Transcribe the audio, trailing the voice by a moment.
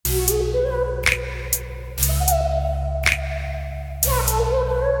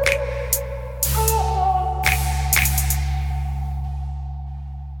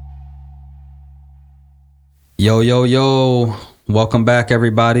Yo, yo, yo. Welcome back,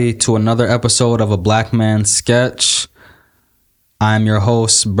 everybody, to another episode of A Black Man's Sketch. I'm your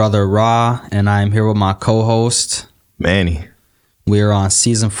host, Brother Ra, and I'm here with my co-host, Manny. We are on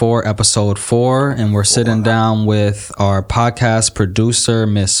season 4, episode 4, and we're sitting down with our podcast producer,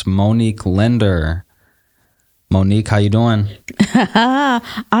 Miss Monique Linder. Monique, how you doing?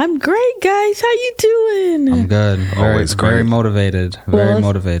 I'm great, guys. How you doing? I'm good. Always great. Very motivated. Very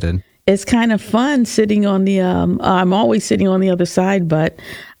motivated. It's kind of fun sitting on the, I'm always sitting on the other side, but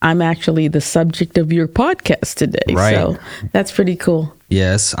I'm actually the subject of your podcast today. Right. So that's pretty cool.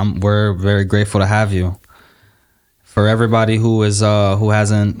 Yes, we're very grateful to have you. For everybody who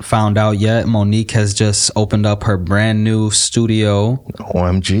hasn't found out yet, Monique has just opened up her brand new studio.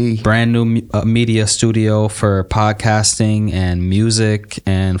 OMG. Brand new media studio for podcasting and music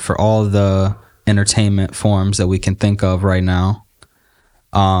and for all the entertainment forms that we can think of right now.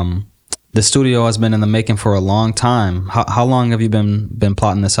 The studio has been in the making for a long time. How long have you been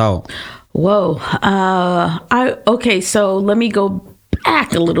plotting this out? Whoa. Okay, so let me go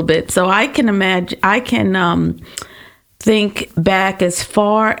back a little bit. So I can think back as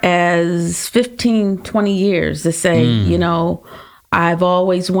far as 15, 20 years to say, you know, I've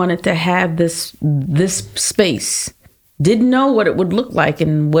always wanted to have this space. Didn't know what it would look like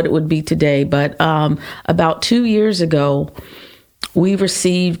and what it would be today. But about 2 years ago, we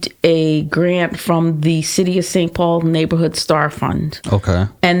received a grant from the City of St. Paul Neighborhood Star Fund. Okay.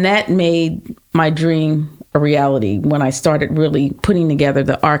 And that made my dream a reality when I started really putting together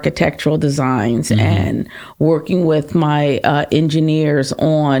the architectural designs and working with my engineers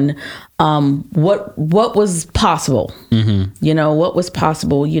on what was possible. You know, what was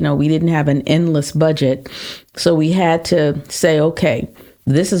possible. You know, we didn't have an endless budget. So we had to say, okay,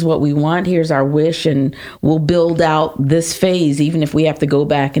 this is what we want. Here's our wish, and we'll build out this phase, even if we have to go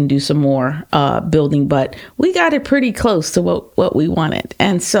back and do some more building. But we got it pretty close to what we wanted.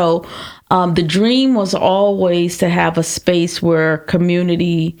 And so the dream was always to have a space where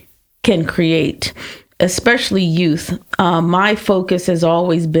community can create, especially youth. My focus has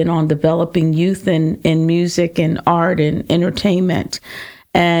always been on developing youth in music and art and entertainment,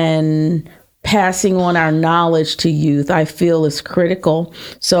 and passing on our knowledge to youth, I feel, is critical.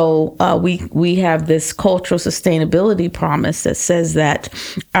 So we have this cultural sustainability promise that says that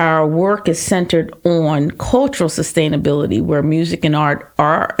our work is centered on cultural sustainability, where music and art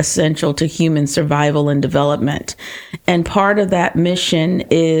are essential to human survival and development. And part of that mission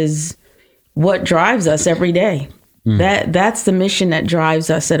is what drives us every day. That's the mission that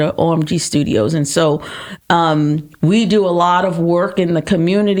drives us at OMG Studios. And so we do a lot of work in the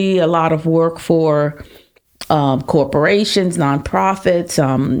community, a lot of work for corporations, nonprofits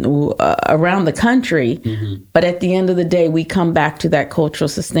around the country. But at the end of the day, we come back to that cultural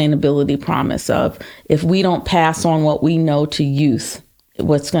sustainability promise of, if we don't pass on what we know to youth,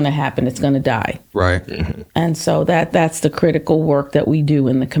 what's going to happen? It's going to die. Right. And so that's the critical work that we do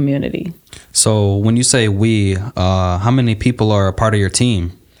in the community. So when you say we, how many people are a part of your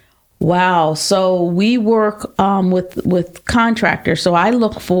team? Wow. So we work with contractors. So I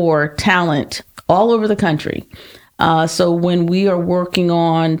look for talent all over the country. So when we are working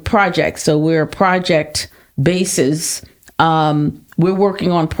on projects, so we're project bases, we're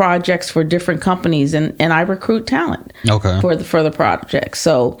working on projects for different companies, and I recruit talent for the project.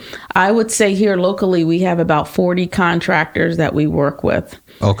 So I would say here locally, we have about 40 contractors that we work with.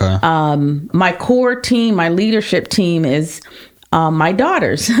 Okay. My core team, my leadership team is my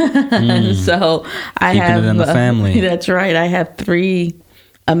daughters. So I have it in the family. That's right. I have 3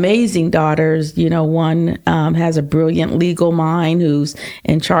 amazing daughters. You know, one has a brilliant legal mind who's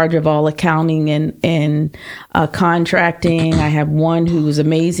in charge of all accounting and contracting. I have one who is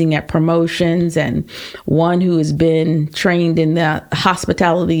amazing at promotions, and one who has been trained in the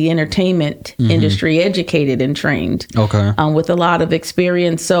hospitality entertainment industry, educated and trained with a lot of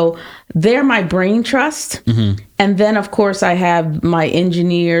experience. So they're my brain trust. And then, of course, I have my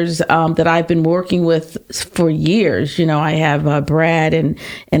engineers that I've been working with for years. You know, I have Brad in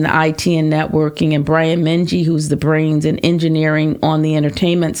IT and networking, and Brian Menji, who's the brains in engineering on the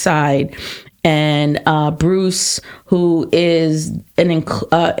entertainment side, and Bruce, who is an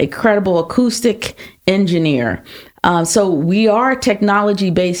incredible acoustic engineer. So we are a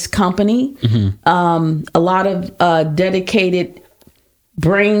technology-based company. A lot of dedicated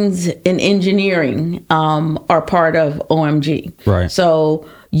brains in engineering are part of OMG. Right. So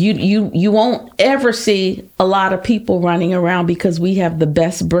you won't ever see a lot of people running around, because we have the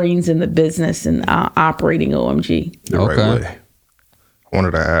best brains in the business and operating OMG. The right way. I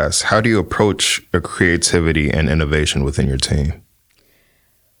wanted to ask, how do you approach the creativity and innovation within your team?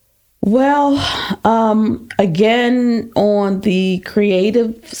 Well, again, on the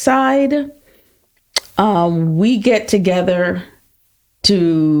creative side, we get together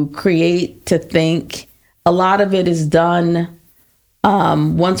to create, to think. A lot of it is done.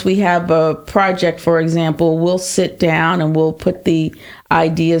 Once we have a project, for example, we'll sit down and we'll put the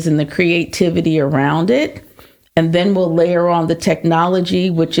ideas and the creativity around it. And then we'll layer on the technology,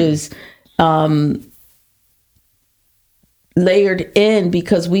 which is layered in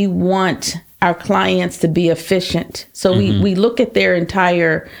because we want our clients to be efficient. So we look at their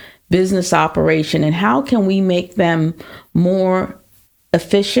entire business operation and how can we make them more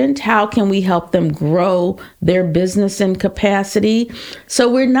efficient? How can we help them grow their business and capacity? So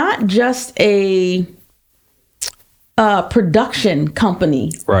we're not just a production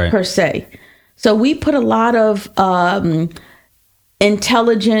company per se. So we put a lot of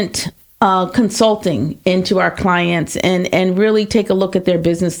intelligent consulting into our clients and really take a look at their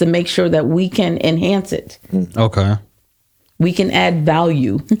business to make sure that we can enhance it. Okay. We can add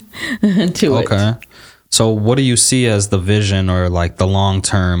value to it. Okay. So what do you see as the vision or like the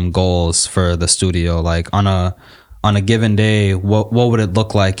long-term goals for the studio? Like on a given day, what would it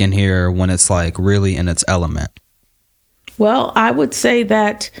look like in here when it's like really in its element? Well, I would say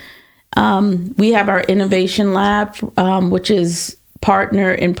that we have our innovation lab, which is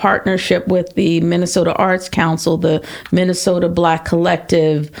in partnership with the Minnesota Arts Council, the Minnesota Black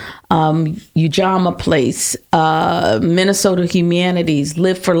Collective, Ujamaa Place, Minnesota Humanities,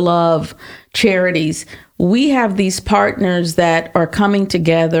 Live for Love, charities. We have these partners that are coming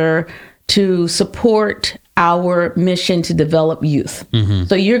together to support our mission to develop youth.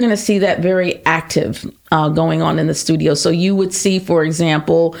 So you're going to see that very active going on in the studio. So you would see, for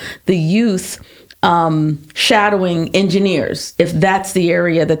example, the youth shadowing engineers, if that's the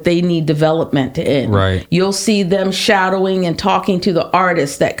area that they need development in. Right. You'll see them shadowing and talking to the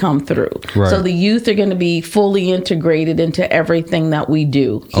artists that come through. Right. So the youth are going to be fully integrated into everything that we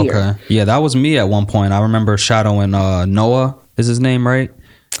do here. Okay. Yeah, that was me at one point. I remember shadowing Noah, is his name, right?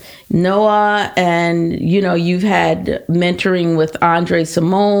 Noah, and you've had mentoring with Andre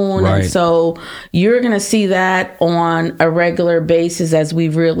Simone, Right. and so you're going to see that on a regular basis as we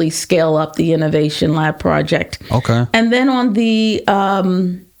really scale up the Innovation Lab project. Okay. And then on the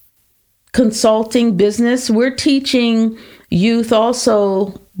consulting business, we're teaching youth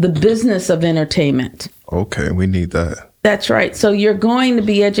also the business of entertainment. Okay, we need that. That's right. So you're going to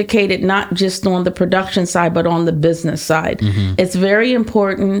be educated not just on the production side, but on the business side. It's very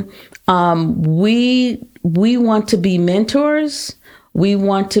important. We want to be mentors. We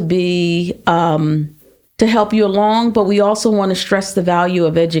want to be to help you along, but we also want to stress the value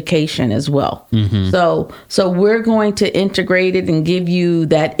of education as well. So we're going to integrate it and give you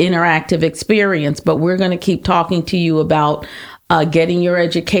that interactive experience, but we're going to keep talking to you about getting your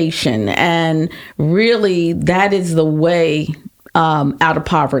education. And really, that is the way out of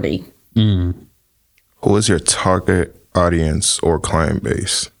poverty. Who is your target audience or client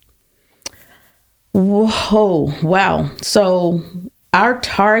base? Whoa, wow. So our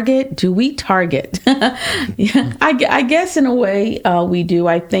target, do we target? Yeah, I guess in a way we do.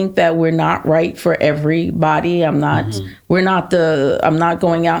 I think that we're not right for everybody. I'm not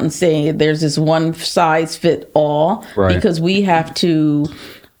going out and saying there's this one size fit all, Right. because we have to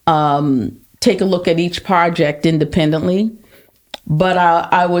take a look at each project independently. But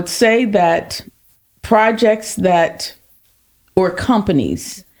I would say that projects or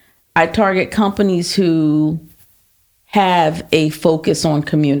companies, I target companies who have a focus on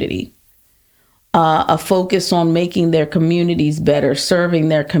community, a focus on making their communities better, serving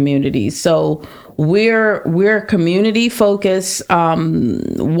their communities. So we're community focused.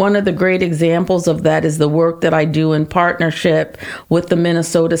 One of the great examples of that is the work that I do in partnership with the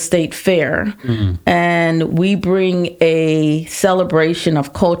Minnesota State Fair. And we bring a celebration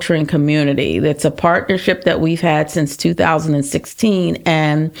of culture and community. That's a partnership that we've had since 2016.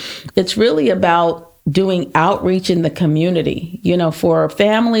 And it's really about doing outreach in the community. For a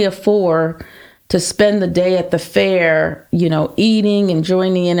family of 4 to spend the day at the fair, eating,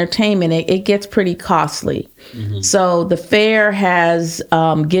 enjoying the entertainment, it gets pretty costly. So the fair has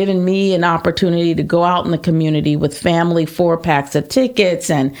given me an opportunity to go out in the community with family 4-packs of tickets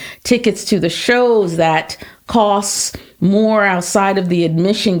and tickets to the shows that costs more outside of the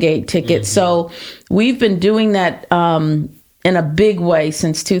admission gate ticket. So we've been doing that in a big way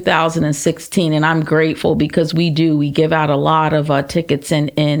since 2016. And I'm grateful because we give out a lot of tickets in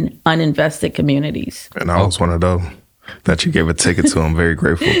uninvested communities. And I was one of them that you gave a ticket to. I'm very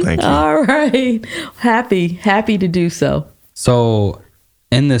grateful. Thank you. All right. Happy to do so. So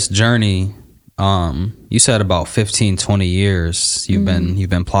in this journey, You said about 15, 20 years you've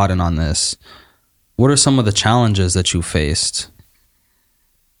been plotting on this. What are some of the challenges that you faced?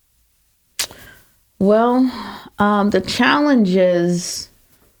 Well, the challenges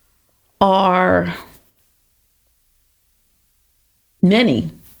are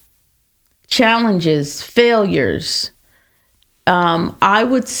many. Challenges, failures. I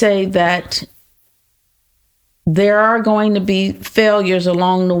would say that there are going to be failures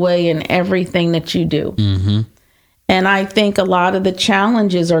along the way in everything that you do. Mm-hmm. And I think a lot of the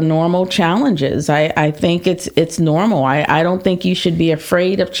challenges are normal challenges. I think it's normal. I don't think you should be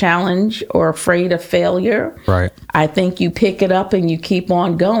afraid of challenge or afraid of failure. Right. I think you pick it up and you keep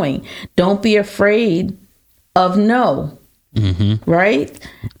on going. Don't be afraid of no. Mm-hmm. Right?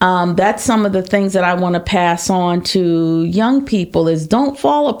 That's some of the things that I want to pass on to young people is don't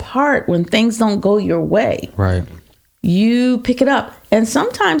fall apart when things don't go your way. Right. You pick it up. And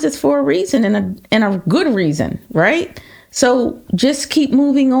sometimes it's for a reason and a good reason, right? So just keep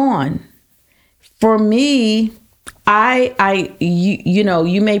moving on. For me,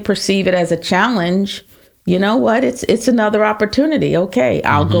 you may perceive it as a challenge. You know what? It's another opportunity. Okay,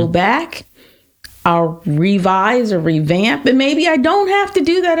 I'll go back. I'll revise or revamp, and maybe I don't have to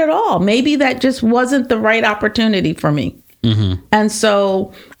do that at all. Maybe that just wasn't the right opportunity for me. Mm-hmm. And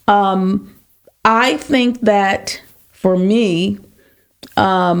so I think that for me,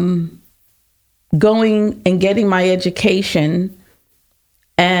 going and getting my education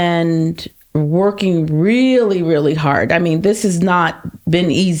and working really, really hard. I mean, this has not been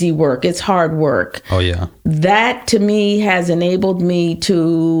easy work. It's hard work. Oh, yeah. That to me has enabled me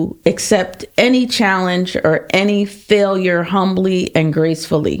to accept any challenge or any failure humbly and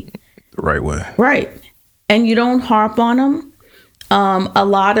gracefully. The right way. Right. And you don't harp on them. A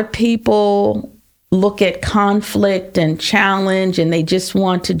lot of people look at conflict and challenge and they just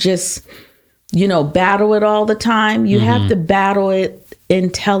want to battle it all the time. You have to battle it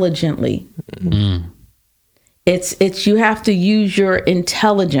intelligently. Mm. It's you have to use your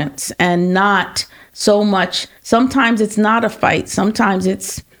intelligence and not so much. Sometimes it's not a fight. Sometimes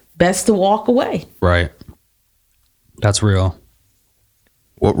it's best to walk away. Right. That's real.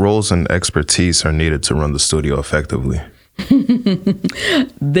 What roles and expertise are needed to run the studio effectively?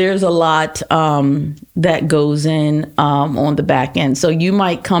 There's a lot that goes in on the back end. So you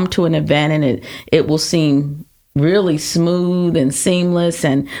might come to an event and it will seem really smooth and seamless.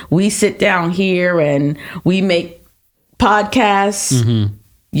 And we sit down here and we make podcasts. Mm-hmm.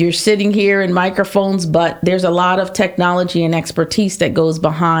 You're sitting here in microphones, but there's a lot of technology and expertise that goes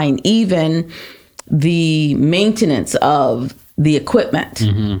behind even the maintenance of the equipment,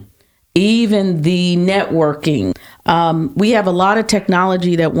 even the networking. We have a lot of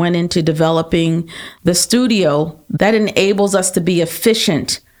technology that went into developing the studio that enables us to be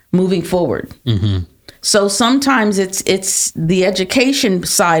efficient moving forward. Mm-hmm. So sometimes it's the education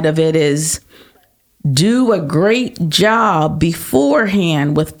side of it is do a great job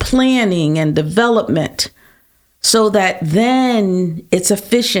beforehand with planning and development so that then it's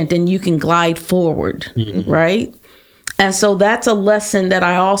efficient and you can glide forward, right? And so that's a lesson that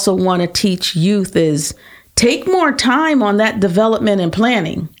I also want to teach youth is take more time on that development and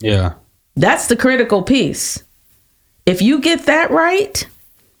planning. Yeah. That's the critical piece. If you get that right,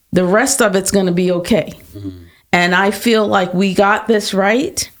 the rest of it's going to be okay. Mm-hmm. And I feel like we got this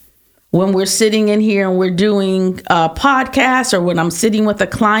right when we're sitting in here and we're doing a podcast or when I'm sitting with a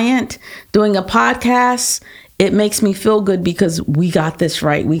client doing a podcast, it makes me feel good because we got this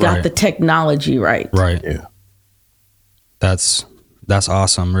right. We got the technology right. Right. Yeah. That's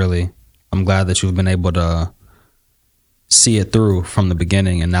awesome, really. I'm glad that you've been able to see it through from the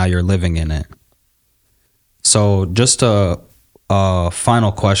beginning and now you're living in it. So just a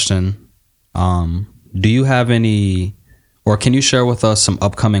final question. Do you have any, or can you share with us some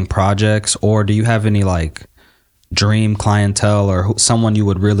upcoming projects, or do you have any like dream clientele or someone you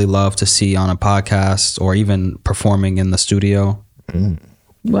would really love to see on a podcast or even performing in the studio?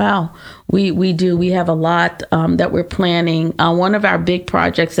 Wow, we do. We have a lot that we're planning. One of our big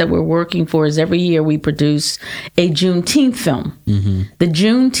projects that we're working for is every year we produce a Juneteenth film. Mm-hmm. The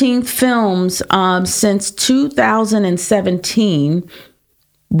Juneteenth films since 2017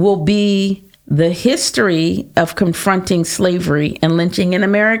 will be the history of confronting slavery and lynching in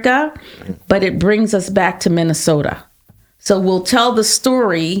America, but it brings us back to Minnesota. So we'll tell the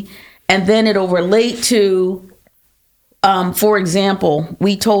story and then it'll relate to for example,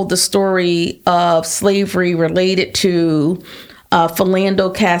 we told the story of slavery related to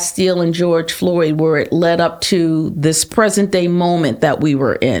Philando Castile and George Floyd, where it led up to this present day moment that we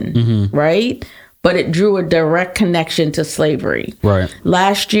were in, right? but it drew a direct connection to slavery. Right.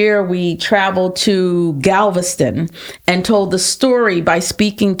 Last year, we traveled to Galveston and told the story by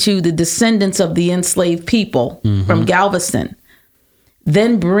speaking to the descendants of the enslaved people from Galveston,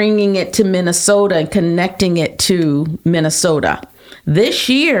 then bringing it to Minnesota and connecting it to Minnesota. This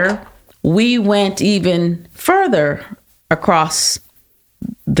year, we went even further across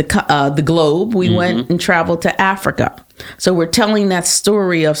the globe. We went and traveled to Africa. So we're telling that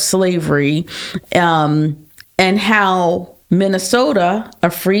story of slavery and how Minnesota, a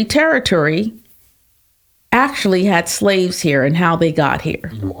free territory, actually had slaves here and how they got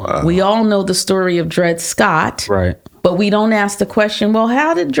here. Wow. We all know the story of Dred Scott. Right. But we don't ask the question, well,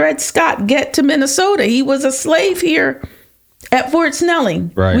 how did Dred Scott get to Minnesota? He was a slave here at Fort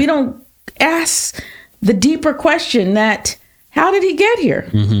Snelling. Right. We don't ask the deeper question that, how did he get here?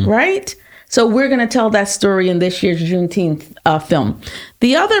 Right? So we're going to tell that story in this year's Juneteenth film.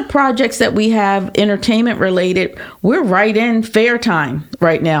 The other projects that we have entertainment related, we're right in fair time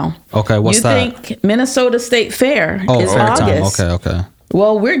right now. Okay, what's that? You think Minnesota State Fair is fair August. time. Okay.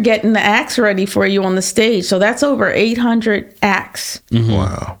 Well, we're getting the acts ready for you on the stage. So that's over 800 acts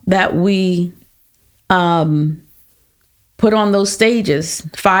Wow. that we put on those stages,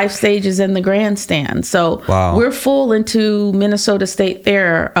 5 stages in the grandstand. So Wow. we're full into Minnesota State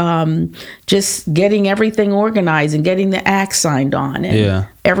Fair, just getting everything organized and getting the acts signed on and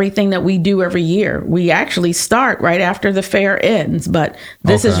everything that we do every year. We actually start right after the fair ends, but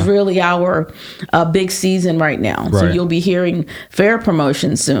this is really our big season right now. So Right. you'll be hearing fair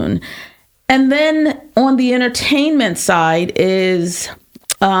promotion soon. And then on the entertainment side is,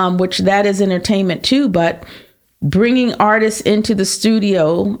 which that is entertainment too, but bringing artists into the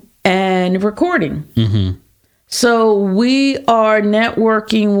studio and recording. So we are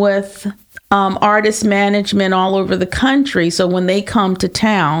networking with artist management all over the country. So when they come to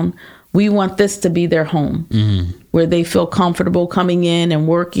town, we want this to be their home, where they feel comfortable coming in and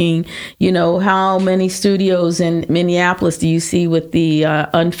working. You know, how many studios in Minneapolis do you see with the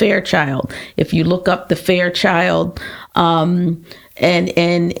Unfair Child? If you look up the Fairchild, and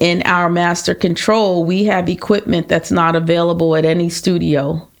in our master control, we have equipment that's not available at any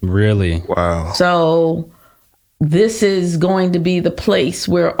studio. Really? Wow. So this is going to be the place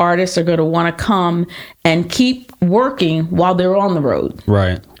where artists are going to want to come and keep working while they're on the road,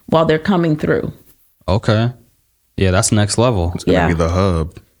 Right. while they're coming through. Okay. Yeah, that's next level. It's going to be the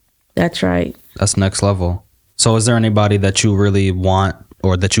hub. That's right. That's next level. So is there anybody that you really want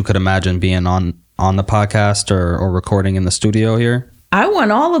or that you could imagine being on the podcast or recording in the studio here? I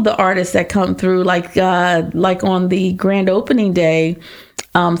want all of the artists that come through, like on the grand opening day,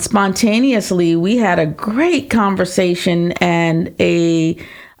 spontaneously, we had a great conversation and a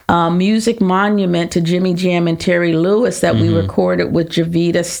music monument to Jimmy Jam and Terry Lewis that we recorded with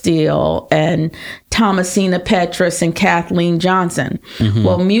Javita Steele and Thomasina Petrus and Kathleen Johnson.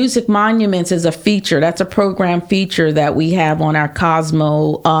 Well, Music Monuments is a feature. That's a program feature that we have on our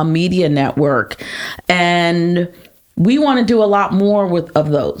Cosmo Media Network. And we want to do a lot more with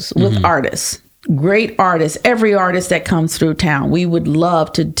artists, great artists, every artist that comes through town. We would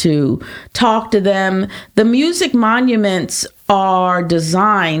love to talk to them. The Music Monuments are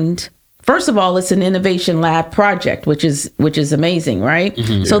designed, first of all, it's an innovation lab project, which is amazing, right?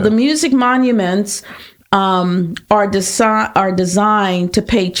 So the Music Monuments are designed to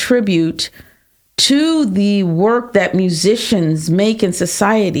pay tribute to the work that musicians make in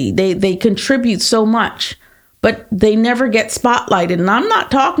society. They contribute so much, but they never get spotlighted. And I'm not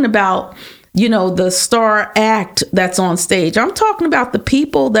talking about, the star act that's on stage. I'm talking about the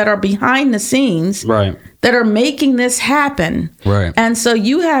people that are behind the scenes, Right. that are making this happen. Right. And so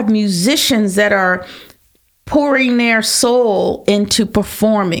you have musicians that are pouring their soul into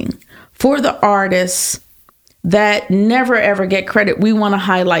performing for the artists that never ever get credit. We want to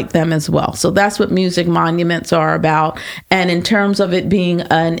highlight them as well. So that's what Music Monuments are about. And in terms of it being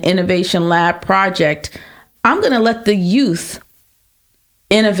an innovation lab project, I'm going to let the youth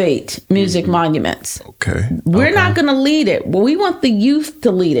innovate Music Monuments. Okay. We're not going to lead it. Well, we want the youth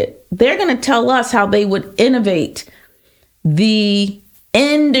to lead it. They're going to tell us how they would innovate the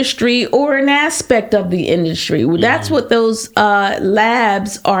industry or an aspect of the industry. That's what those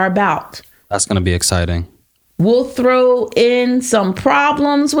labs are about. That's going to be exciting. We'll throw in some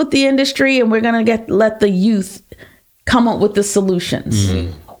problems with the industry, and we're going to let the youth come up with the solutions.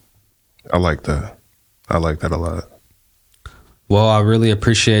 I like that. I like that a lot. Well, I really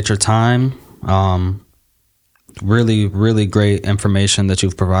appreciate your time. Really, really great information that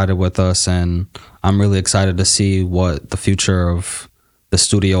you've provided with us. And I'm really excited to see what the future of the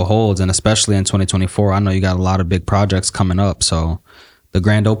studio holds. And especially in 2024, I know you got a lot of big projects coming up. So The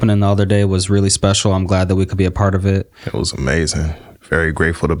grand opening the other day was really special. I'm glad that we could be a part of it. It was amazing. Very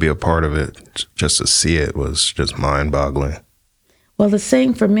grateful to be a part of it. Just to see it was just mind-boggling. Well, the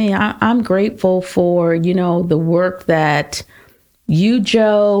same for me. I'm grateful for, the work that you,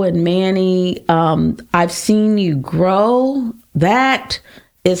 Joe, and Manny, I've seen you grow. That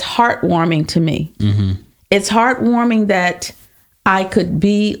is heartwarming to me. Mm-hmm. It's heartwarming that I could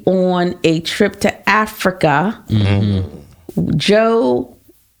be on a trip to Africa. Mm-hmm. Joe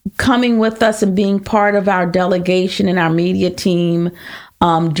coming with us and being part of our delegation and our media team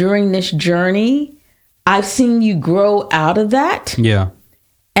during this journey. I've seen you grow out of that. Yeah.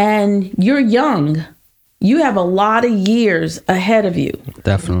 And you're young. You have a lot of years ahead of you.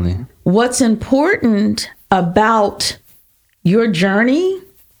 Definitely. What's important about your journey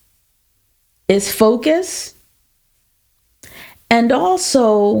is focus, and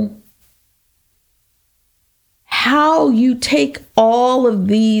also how you take all of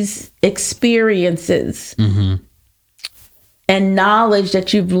these experiences and knowledge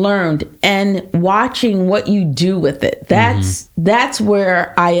that you've learned and watching what you do with it. That's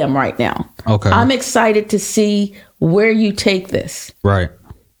where I am right now. Okay. I'm excited to see where you take this. Right.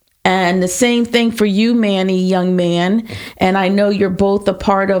 And the same thing for you, Manny, young man. And I know you're both a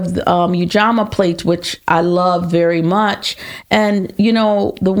part of the Ujamaa Plates, which I love very much. And,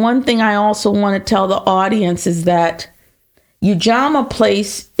 the one thing I also want to tell the audience is that Ujamaa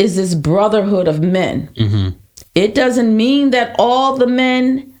Place is this brotherhood of men. Mm-hmm. It doesn't mean that all the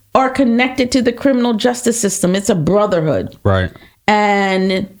men are connected to the criminal justice system. It's a brotherhood. Right.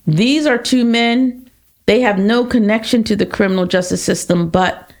 And these are two men. They have no connection to the criminal justice system,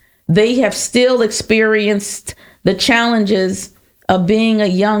 but they have still experienced the challenges of being a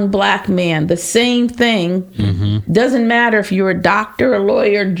young Black man. The same thing. Mm-hmm. Doesn't matter if you're a doctor, a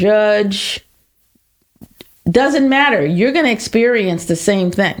lawyer, judge. Doesn't matter. You're going to experience the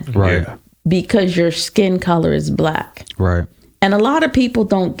same thing. Right. Because your skin color is Black. Right. And a lot of people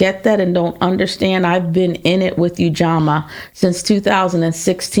don't get that and don't understand. I've been in it with Ujamaa since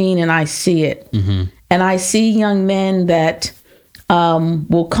 2016, and I see it. Mm-hmm. And I see young men that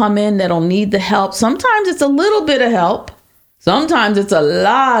will come in that'll need the help. Sometimes it's a little bit of help. Sometimes it's a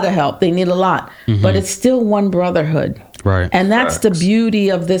lot of help. They need a lot. Mm-hmm. But it's still one brotherhood. Right. And that's the beauty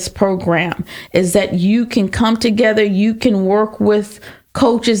of this program, is that you can come together. You can work with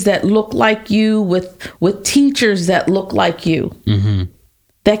coaches that look like you, with teachers that look like you,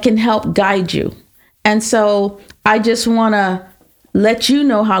 that can help guide you. And so I just want to let you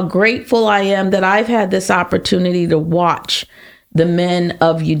know how grateful I am that I've had this opportunity to watch the men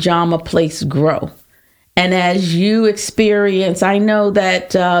of Ujamaa Place grow. And as you experience, I know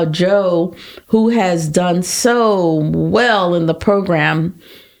that Joe, who has done so well in the program,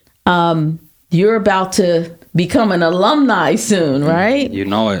 you're about to become an alumni soon, right? You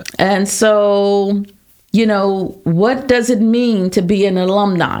know it. And so, what does it mean to be an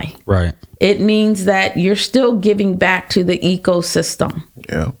alumni? Right. It means that you're still giving back to the ecosystem.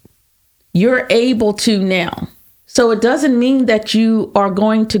 Yeah. You're able to now. So it doesn't mean that you are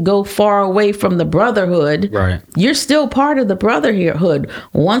going to go far away from the brotherhood. Right. You're still part of the brotherhood.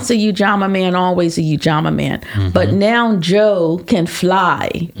 Once a Ujamaa man, always a Ujamaa man. Mm-hmm. But now Joe can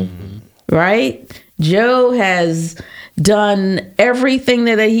fly, right? Joe has done everything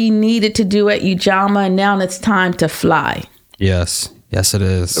that he needed to do at Ujamaa, and now it's time to fly. Yes. Yes, it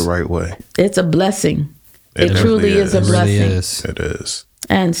is. The right way. It's a blessing. It really truly is a It blessing. really is. It is.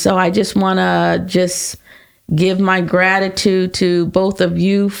 And so I just want to give my gratitude to both of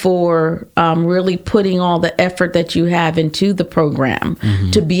you for really putting all the effort that you have into the program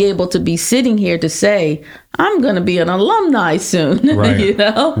to be able to be sitting here to say, I'm going to be an alumni soon, Right.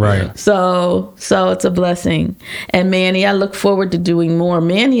 Right. So it's a blessing. And Manny, I look forward to doing more.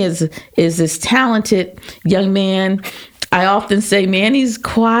 Manny is this talented young man. I often say Manny's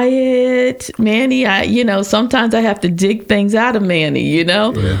quiet. Manny, sometimes I have to dig things out of Manny,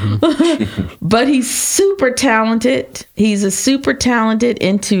 But he's super talented. He's a super talented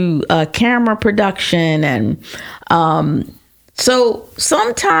into camera production. And so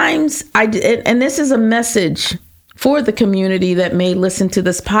sometimes and this is a message for the community that may listen to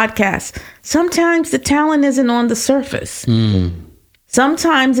this podcast. Sometimes the talent isn't on the surface.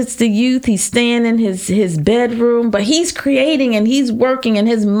 Sometimes it's the youth. He's staying in his bedroom, but he's creating and he's working and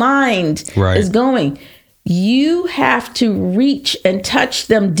his mind is going. You have to reach and touch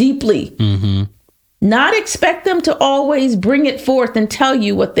them deeply. Not expect them to always bring it forth and tell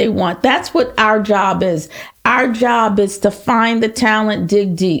you what they want. That's what our job is. Our job is to find the talent,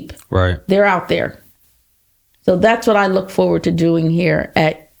 dig deep. Right. They're out there. So that's what I look forward to doing here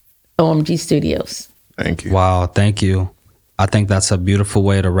at OMG Studios. Thank you. Wow. Thank you. I think that's a beautiful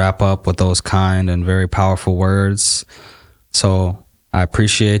way to wrap up with those kind and very powerful words. So I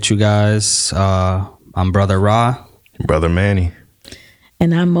appreciate you guys. I'm Brother Ra. Brother Manny.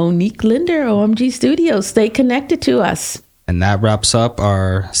 And I'm Monique Linder, OMG Studio. Stay connected to us. And that wraps up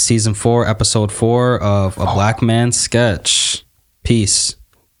our season 4, episode 4 of A Black Man's Sketch. Peace.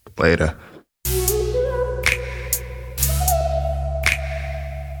 Later.